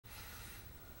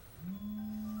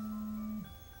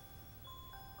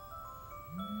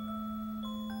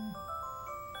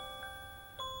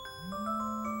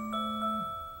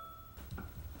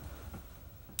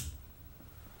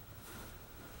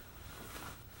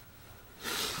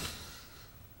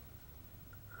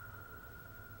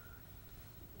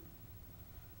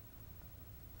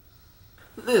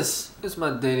This is my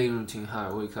daily routine, how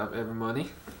I wake up every morning.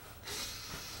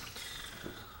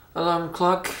 Alarm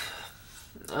clock,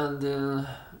 and then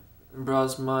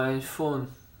browse my phone.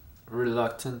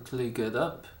 Reluctantly get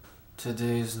up.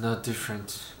 Today is not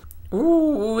different.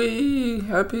 Ooh,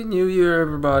 Happy New Year,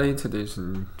 everybody. Today's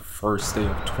the first day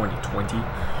of 2020.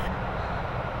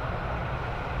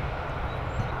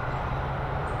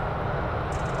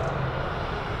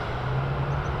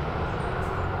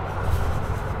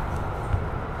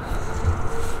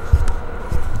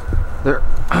 There.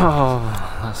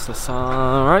 Oh, that's the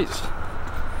sunrise.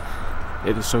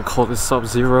 It is so cold, it's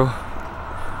sub-zero.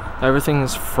 Everything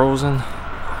is frozen.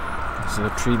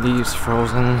 The tree leaves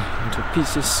frozen into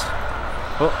pieces.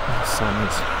 Oh, the sun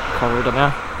is covered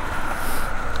now.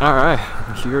 Alright,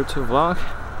 I'm here to vlog.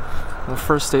 The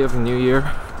first day of the new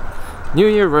year. New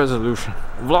Year resolution.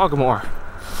 Vlog more.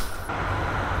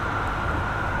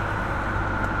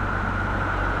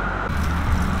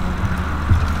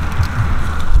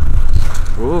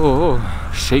 Oh,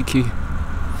 shaky.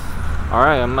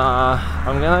 Alright, I'm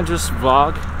gonna just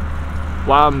vlog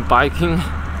while I'm biking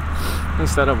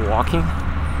instead of walking,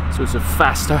 so it's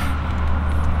faster.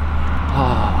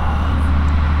 Oh.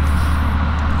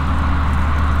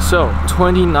 So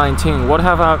 2019, what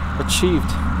have I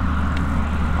achieved?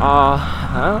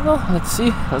 I don't know. Let's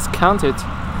see. Let's count it.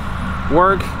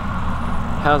 Work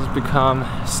has become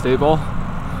stable.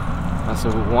 That's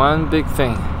one big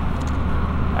thing.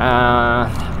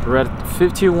 Read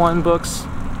 51 books.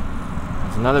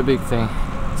 That's another big thing.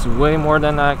 It's way more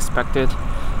than I expected.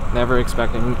 Never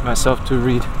expected myself to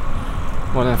read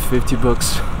more than 50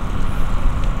 books.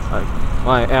 Like,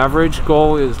 my average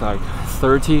goal is like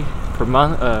 30 per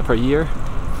month, per year,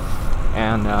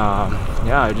 and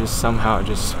yeah, I just somehow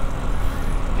just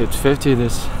hit 50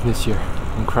 this year.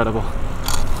 Incredible.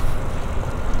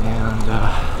 And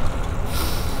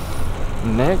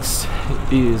next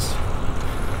is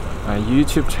my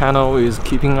YouTube channel is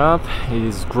keeping up, it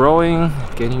is growing,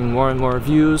 getting more and more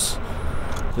views.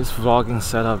 This vlogging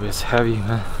setup is heavy,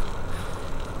 man.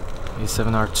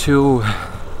 A7RII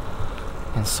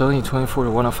and Sony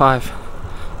 24-105.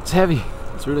 It's heavy,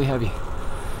 it's really heavy.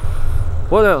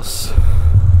 What else?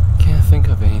 Can't think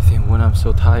of anything when I'm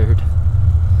so tired.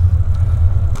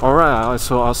 Alright, I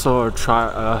also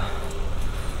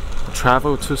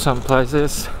travel to some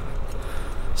places.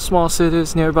 Small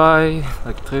cities nearby,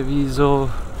 like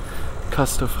Treviso,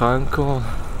 Castelfranco,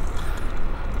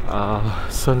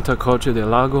 Santa Croce del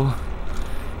Lago,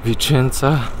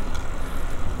 Vicenza,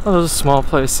 all those small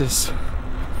places.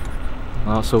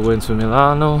 I also went to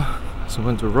Milano, also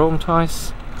went to Rome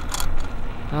twice,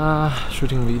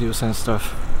 shooting videos and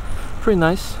stuff. Pretty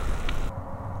nice.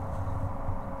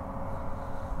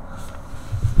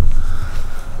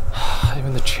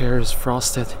 Even the chair is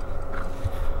frosted.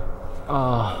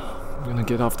 I'm gonna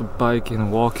get off the bike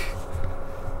and walk.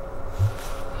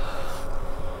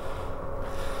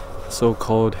 So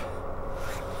cold.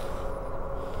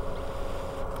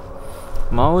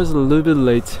 I'm always a little bit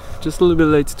late, just a little bit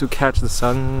late to catch the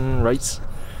sunrise.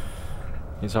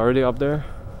 It's already up there.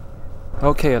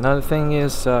 Okay, another thing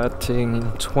is that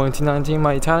in 2019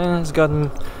 my Italian has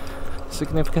gotten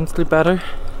significantly better.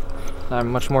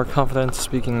 I'm much more confident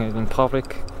speaking in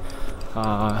public,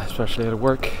 especially at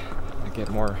work. I get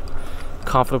more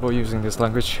comfortable using this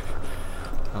language.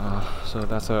 So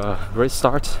that's a great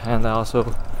start, and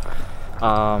also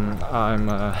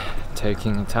I'm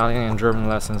taking Italian and German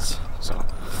lessons, so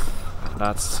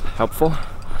that's helpful.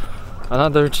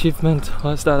 Another achievement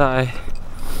was that I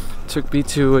took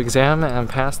B2 exam and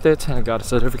passed it and got a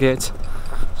certificate,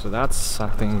 so that's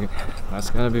something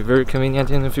that's gonna be very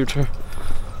convenient in the future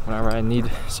whenever I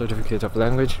need certificate of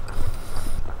language.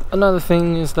 Another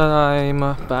thing is that I'm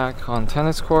back on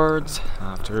tennis courts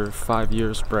after 5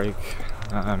 years break.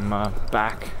 I'm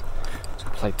back to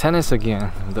play tennis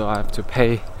again, though I have to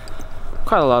pay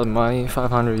quite a lot of money,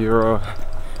 500 euro,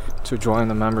 to join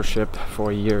the membership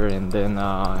for a year, and then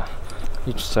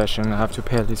each session I have to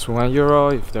pay at least 1 euro.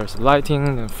 If there's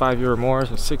lighting, then 5 euro more,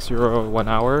 so 6 euro 1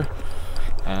 hour,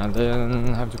 and then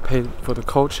I have to pay for the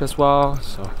coach as well.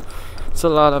 So it's a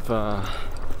lot of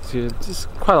it's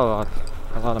quite a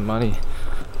lot of money,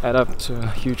 add up to a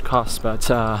huge cost, but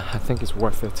I think it's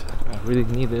worth it. I really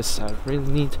need this. I really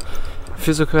need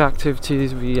physical activity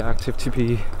to be active, to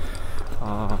be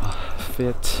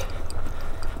fit,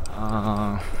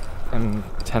 and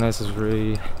tennis is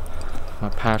really my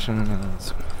passion, and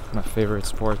it's my favorite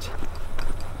sport.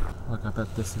 Look, I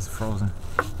bet this is frozen.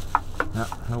 Yeah,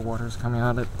 no water is coming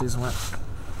out of this one.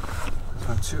 This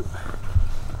one too.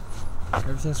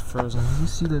 Everything's frozen. You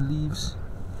see the leaves?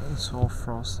 It's all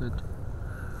frosted.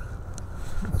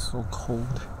 It's so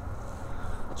cold.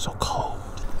 So cold.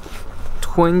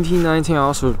 2019 I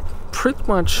also pretty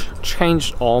much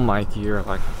changed all my gear.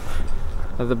 Like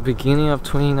at the beginning of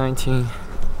 2019,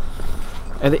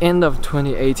 at the end of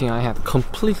 2018, I had a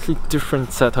completely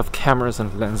different set of cameras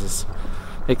and lenses.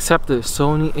 Except the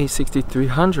Sony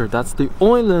A7RII. That's the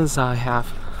only lens I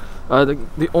have.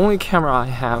 The only camera I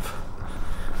have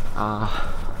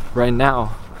right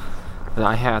now that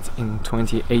I had in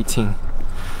 2018.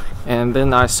 And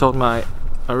then I sold my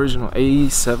original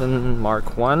A7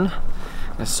 Mark I.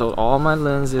 I sold all my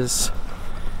lenses,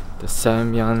 the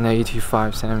Samyang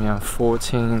 85, Samyang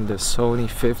 14, the Sony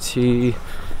 50,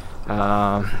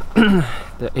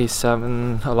 the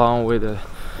A7 along with the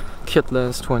kit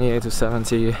lens 28 to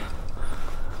 70,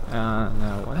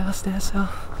 and what else did I sell?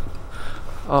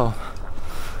 Oh,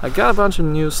 I got a bunch of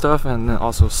new stuff and then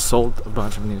also sold a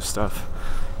bunch of new stuff.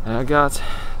 And I got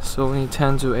Sony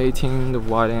 10 to 18, the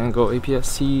wide angle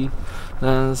APS-C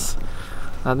lens,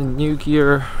 the new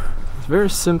gear. It's very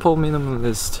simple,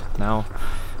 minimalist now.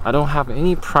 I don't have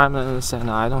any prime lens and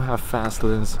I don't have fast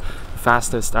lens. The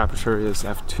fastest aperture is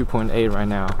f2.8 right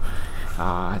now.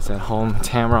 It's at home,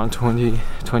 Tamron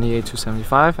 28 to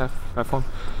 75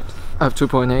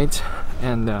 f2.8,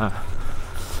 and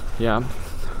yeah.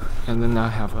 And then I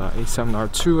have a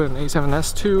A7RII and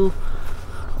A7SII.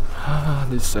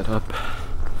 This setup,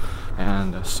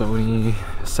 and a Sony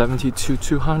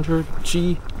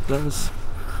 72-200G lens,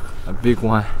 a big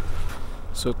one.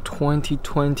 So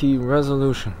 2020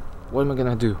 resolution. What am I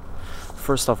gonna do?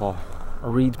 First of all,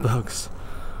 read books.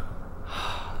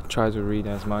 Try to read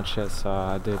as much as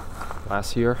I did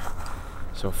last year.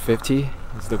 So 50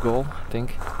 is the goal, I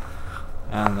think.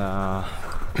 And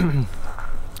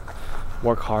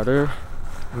work harder,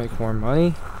 make more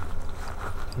money.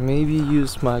 Maybe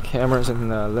use my cameras and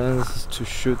lens to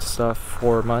shoot stuff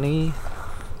for money.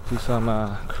 Do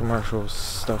some commercial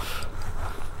stuff.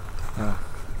 I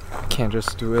can't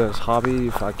just do it as hobby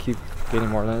if I keep getting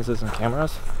more lenses and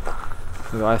cameras.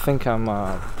 So I think I'm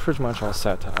pretty much all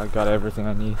set. I got everything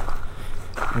I need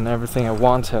and everything I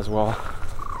want as well.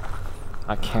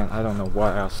 I don't know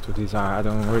what else to design. I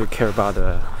don't really care about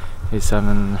the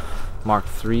A7 Mark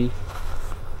III.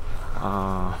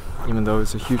 Even though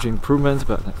it's a huge improvement,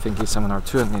 but I think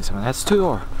A7RII and A7SII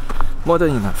are more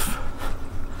than enough.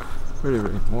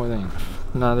 Really more than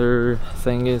enough. Another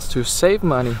thing is to save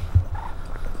money.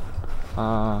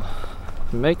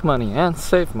 Make money and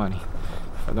save money.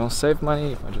 If I don't save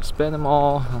money, if I just spend them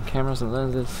all on cameras and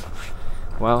lenses,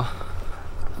 well,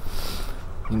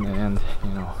 in the end,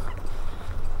 you know,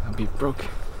 I'll be broke.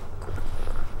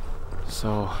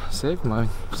 So save money.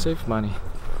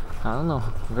 I don't know,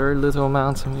 very little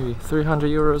amount, maybe 300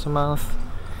 euros a month.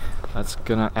 That's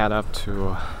gonna add up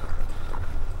to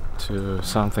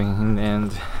something in the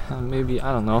end. And maybe,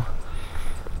 I don't know,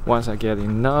 once I get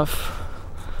enough,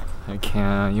 I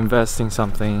can invest in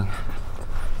something,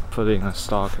 put it in a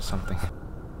stock or something.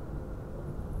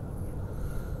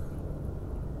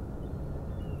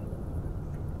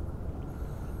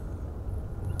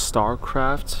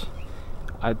 StarCraft,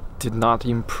 I did not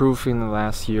improve in the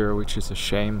last year, which is a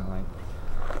shame. Like,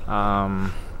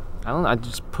 I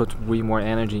just put way more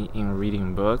energy in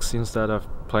reading books instead of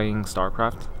playing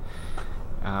StarCraft.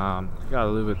 I got a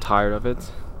little bit tired of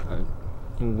it.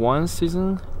 In one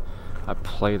season, I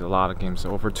played a lot of games,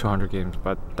 over 200 games,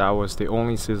 but that was the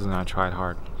only season I tried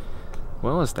hard.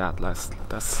 When was that?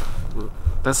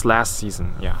 That's last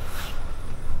season, yeah.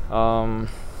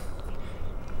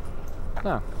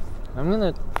 Yeah, I'm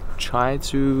gonna try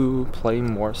to play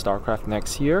more StarCraft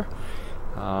next year,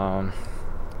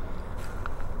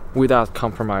 without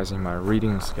compromising my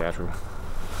reading schedule,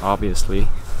 obviously.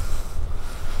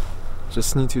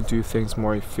 Just need to do things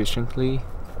more efficiently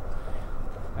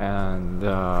and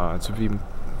to be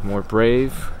more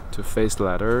brave, to face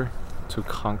ladder, to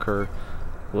conquer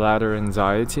ladder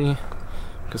anxiety,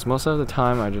 because most of the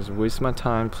time I just waste my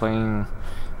time playing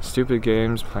stupid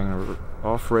games, playing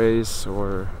off race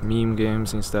or meme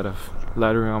games instead of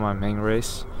laddering on my main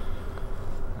race.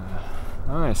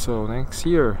 Alright, so next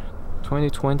year,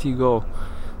 2020 goal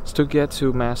is to get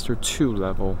to Master 2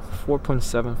 level,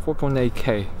 4.7,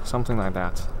 4.8k, something like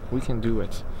that. We can do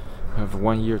it. We have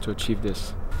 1 year to achieve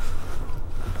this.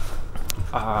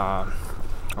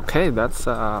 Okay, that's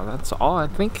all I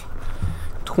think.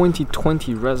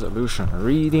 2020 resolution: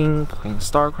 reading, playing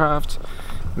StarCraft,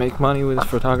 make money with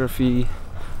photography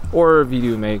or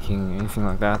video making, anything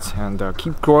like that, and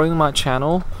keep growing my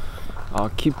channel.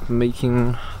 Keep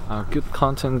making good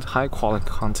content, high quality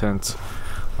content.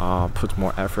 Put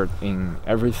more effort in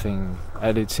everything: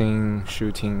 editing,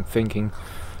 shooting, thinking,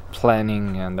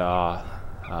 planning, and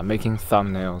making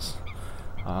thumbnails,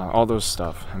 all those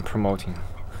stuff, and promoting.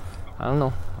 I don't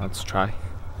know. Let's try.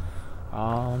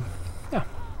 Yeah.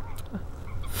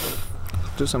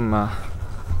 Do some.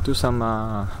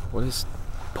 What is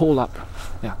pull up?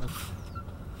 Yeah.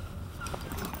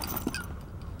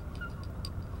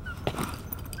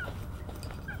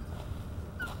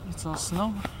 It's all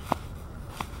snow.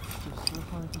 Just so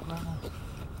hard to grab on.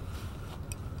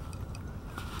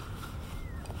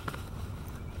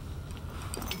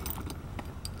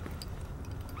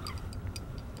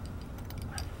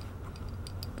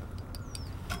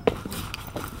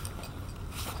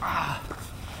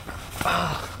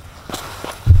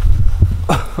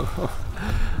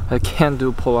 I can't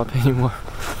do pull-up anymore.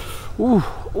 Ooh,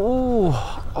 ooh,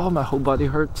 oh, my whole body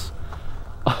hurts.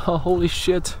 Oh, holy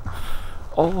shit.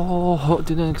 Oh,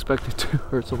 didn't expect it to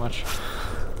hurt so much.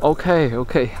 Okay,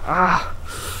 okay. Ah,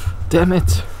 damn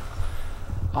it.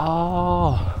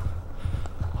 Oh,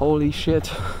 holy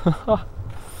shit.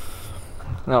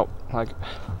 No, like,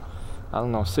 I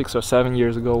don't know, 6 or 7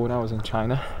 years ago when I was in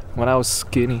China, when I was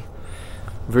skinny,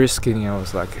 very skinny, I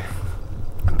was like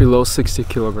below 60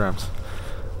 kilograms.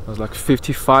 I was like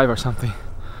 55 or something.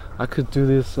 I could do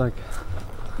this like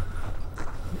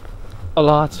a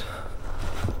lot,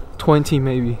 20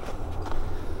 maybe,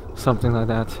 something like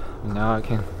that. And now I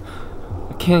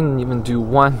can't even do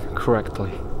one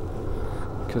correctly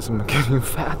because I'm getting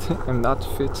fat. I'm not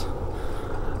fit.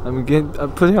 I'm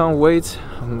putting on weight.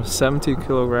 I'm 70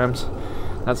 kilograms.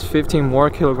 That's 15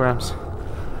 more kilograms,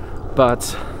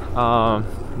 but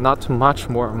not much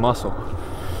more muscle.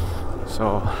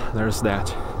 So there's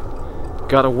that.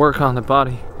 Gotta work on the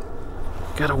body.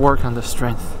 Gotta work on the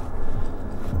strength.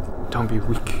 Don't be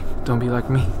weak. Don't be like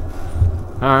me.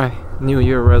 Alright, New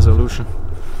Year resolution.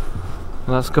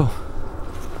 Let's go.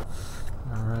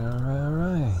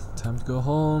 Alright. Time to go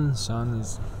home. Sun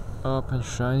is up and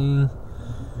shining.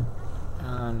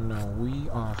 And we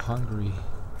are hungry.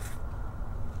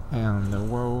 And the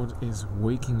world is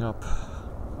waking up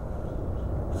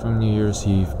from New Year's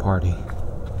Eve party.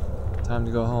 Time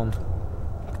to go home.